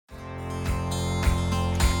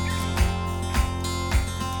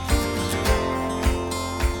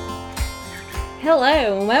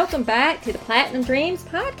Hello and welcome back to the Platinum Dreams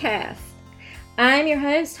podcast. I'm your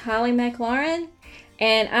host, Holly McLaurin,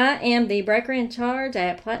 and I am the broker in charge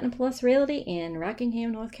at Platinum Plus Realty in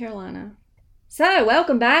Rockingham, North Carolina. So,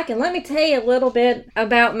 welcome back, and let me tell you a little bit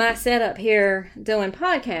about my setup here doing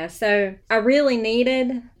podcasts. So, I really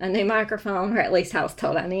needed a new microphone, or at least I was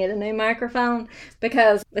told I needed a new microphone,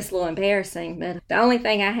 because it's a little embarrassing, but the only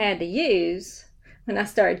thing I had to use when I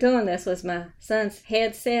started doing this was my son's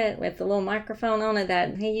headset with the little microphone on it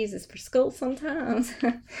that he uses for school sometimes.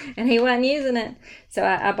 And he wasn't using it. So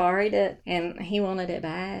I borrowed it and he wanted it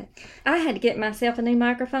back. I had to get myself a new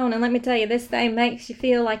microphone. And let me tell you, this thing makes you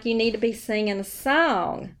feel like you need to be singing a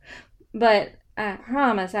song. But I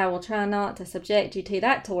promise I will try not to subject you to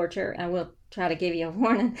that torture. I will try to give you a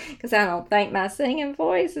warning because I don't think my singing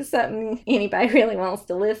voice is something anybody really wants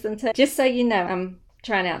to listen to. Just so you know, I'm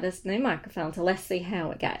trying out this new microphone, so let's see how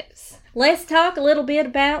it goes. Let's talk a little bit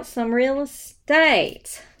about some real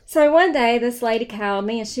estate. So one day this lady called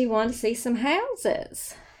me and she wanted to see some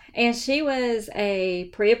houses. And she was a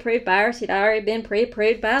pre-approved buyer. She'd already been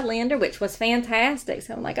pre-approved by a lender, which was fantastic.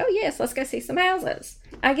 So I'm like, oh yes, let's go see some houses.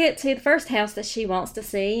 I get to the first house that she wants to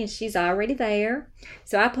see and she's already there.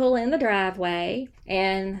 So I pull in the driveway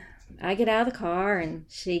and I get out of the car and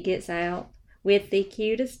she gets out with the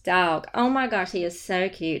cutest dog. Oh my gosh, he is so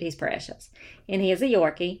cute. He's precious. And he is a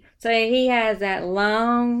Yorkie. So he has that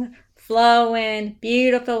long, flowing,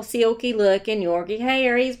 beautiful, silky looking Yorkie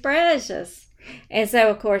hair. He's precious. And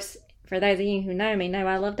so, of course, for those of you who know me, know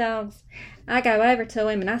I love dogs. I go over to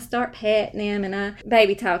him and I start petting him and I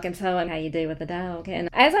baby talking to him how you do with a dog. And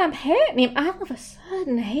as I'm petting him, all of a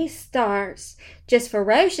sudden he starts just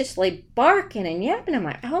ferociously barking and yapping. I'm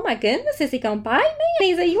like, oh my goodness, is he going to bite me?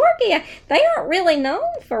 He's a Yorkie. They aren't really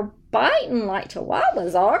known for biting like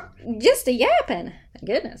Chihuahuas are, just a yapping. Thank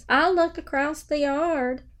goodness. I look across the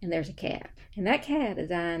yard and there's a cat. And that cat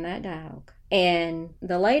is eyeing that dog. And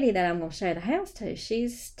the lady that I'm going to show the house to,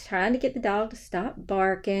 she's trying to get the dog to stop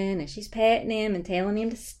barking, and she's patting him and telling him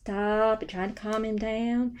to stop and trying to calm him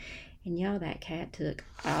down. And y'all, that cat took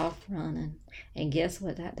off running. And guess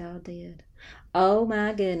what that dog did? Oh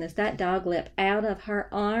my goodness, that dog leapt out of her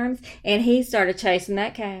arms and he started chasing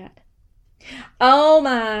that cat. Oh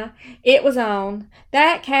my, it was on.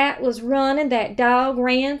 That cat was running. That dog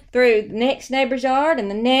ran through the next neighbor's yard and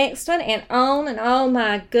the next one and on. And oh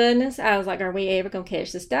my goodness, I was like, are we ever going to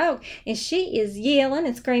catch this dog? And she is yelling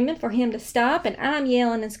and screaming for him to stop. And I'm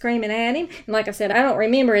yelling and screaming at him. And like I said, I don't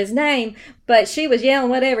remember his name, but she was yelling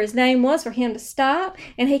whatever his name was for him to stop.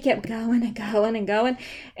 And he kept going and going and going.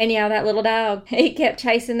 And yeah, that little dog, he kept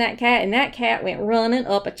chasing that cat. And that cat went running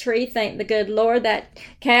up a tree. Thank the good Lord, that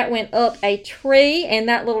cat went up a tree and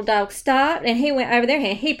that little dog stopped and he went over there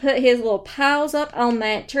and he put his little paws up on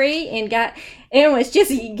that tree and was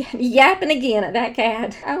just yapping again at that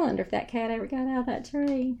cat. I wonder if that cat ever got out of that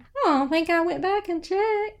tree. I don't think I went back and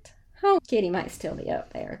checked. Oh, Kitty might still be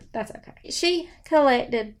up there. That's okay. She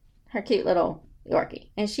collected her cute little Yorkie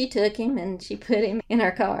and she took him and she put him in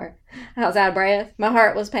her car. I was out of breath. My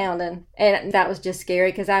heart was pounding and that was just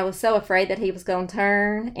scary because I was so afraid that he was going to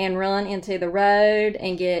turn and run into the road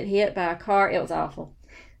and get hit by a car. It was awful.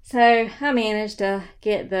 So I managed to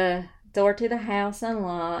get the door to the house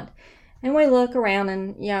unlocked and we look around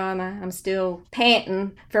and yeah, I'm still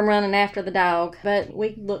panting from running after the dog, but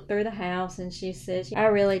we looked through the house and she says, I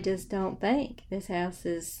really just don't think this house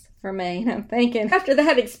is for me. And I'm thinking, after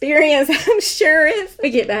that experience, I'm sure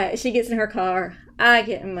we get back. She gets in her car. I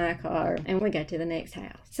get in my car. And we go to the next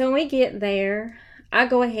house. So when we get there, I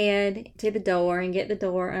go ahead to the door and get the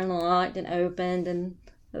door unlocked and opened and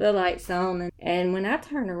the lights on. And when I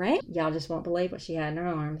turn around, y'all just won't believe what she had in her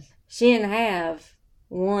arms. She didn't have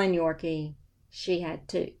one Yorkie. She had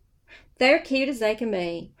two. They're cute as they can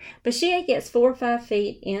be. But she gets 4 or 5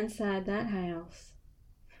 feet inside that house.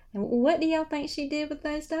 And what do y'all think she did with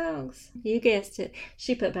those dogs? You guessed it.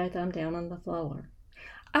 She put both of them down on the floor.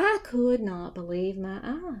 I could not believe my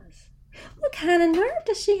eyes. What kind of nerve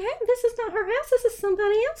does she have? This is not her house. This is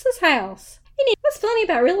somebody else's house. And what's funny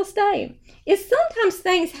about real estate is sometimes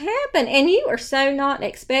things happen and you are so not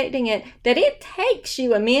expecting it that it takes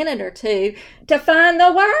you a minute or two to find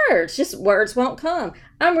the words. Just words won't come.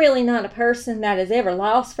 I'm really not a person that is ever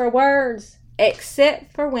lost for words,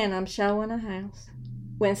 except for when I'm showing a house.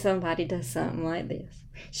 When somebody does something like this.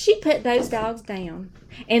 She put those dogs down,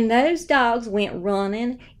 and those dogs went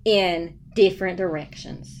running in different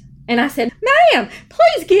directions. And I said, ma'am,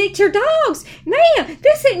 please get your dogs. Ma'am,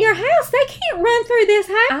 this isn't your house. They can't run through this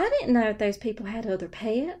house. I didn't know if those people had other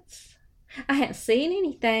pets. I hadn't seen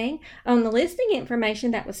anything on the listing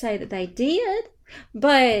information that would say that they did.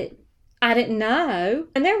 But I didn't know.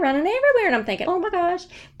 And they're running everywhere. And I'm thinking, oh my gosh,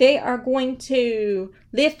 they are going to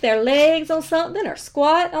lift their legs on something or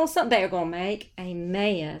squat on something. They are going to make a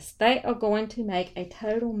mess. They are going to make a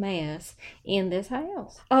total mess in this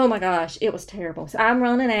house. Oh my gosh, it was terrible. So I'm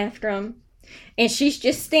running after them. And she's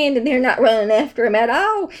just standing there not running after him at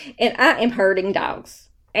all. And I am herding dogs.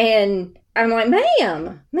 And I'm like,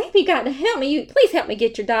 ma'am, maybe you got to help me. Please help me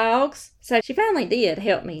get your dogs. So she finally did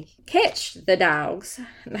help me catch the dogs.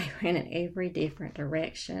 They ran in every different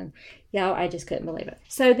direction. Y'all, I just couldn't believe it.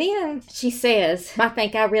 So then she says, I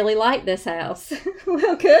think I really like this house.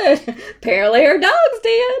 Well, good. Apparently her dogs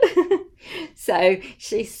did. So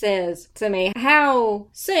she says to me, how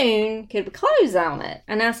soon could we close on it?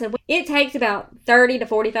 And I said, well, it takes about 30 to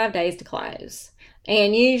 45 days to close.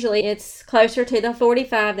 And usually it's closer to the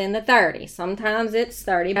 45 than the 30. Sometimes it's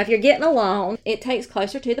 30. If you're getting a loan, it takes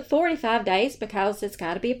closer to the 45 days because it's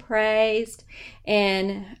got to be appraised.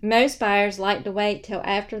 And most buyers like to wait till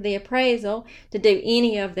after the appraisal to do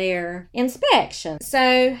any of their inspections.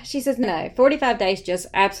 So she says, no, 45 days just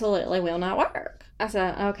absolutely will not work. I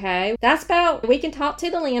said, okay, we can talk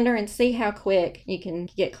to the lender and see how quick you can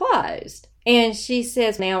get closed. And she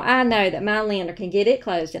says, now, I know that my lender can get it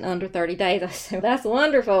closed in under 30 days. I said, that's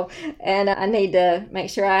wonderful. And I need to make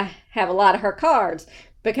sure I have a lot of her cards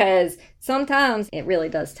because sometimes it really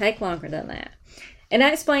does take longer than that. And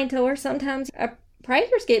I explained to her, sometimes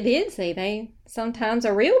appraisers get busy. They sometimes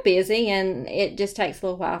are real busy and it just takes a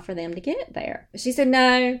little while for them to get there. She said,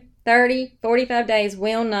 no, 30, 45 days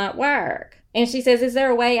will not work. And she says, is there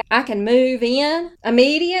a way I can move in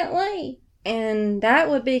immediately? And that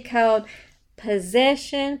would be called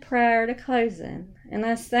possession prior to closing. And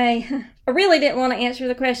I say, I really didn't want to answer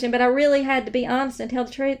the question, but I really had to be honest and tell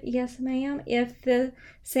the truth. Yes, ma'am. If the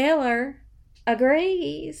seller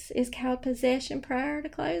agrees, it's called possession prior to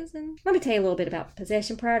closing. Let me tell you a little bit about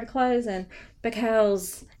possession prior to closing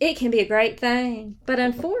because it can be a great thing, but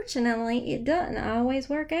unfortunately, it doesn't always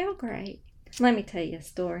work out great. Let me tell you a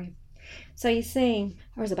story. So you see,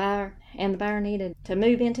 there was a buyer, and the buyer needed to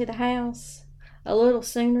move into the house a little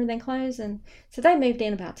sooner than closing. So they moved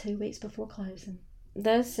in about 2 weeks before closing.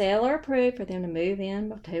 The seller approved for them to move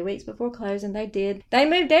in 2 weeks before closing. They did. They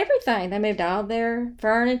moved everything. They moved all their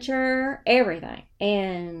furniture, everything.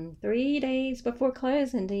 And 3 days before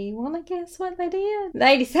closing, do you want to guess what they did?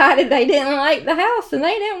 They decided they didn't like the house and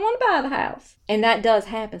they didn't want to buy the house. And that does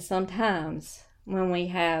happen sometimes when we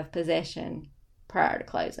have possession prior to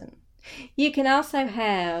closing. You can also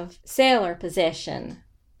have seller possession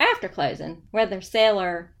after closing, where the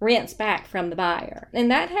seller rents back from the buyer. And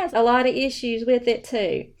that has a lot of issues with it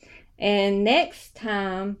too. And next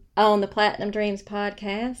time on the Platinum Dreams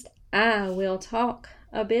podcast, I will talk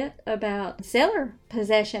a bit about seller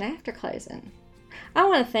possession after closing. I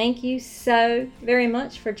want to thank you so very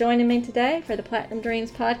much for joining me today for the Platinum Dreams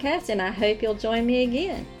podcast, and I hope you'll join me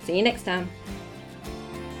again. See you next time.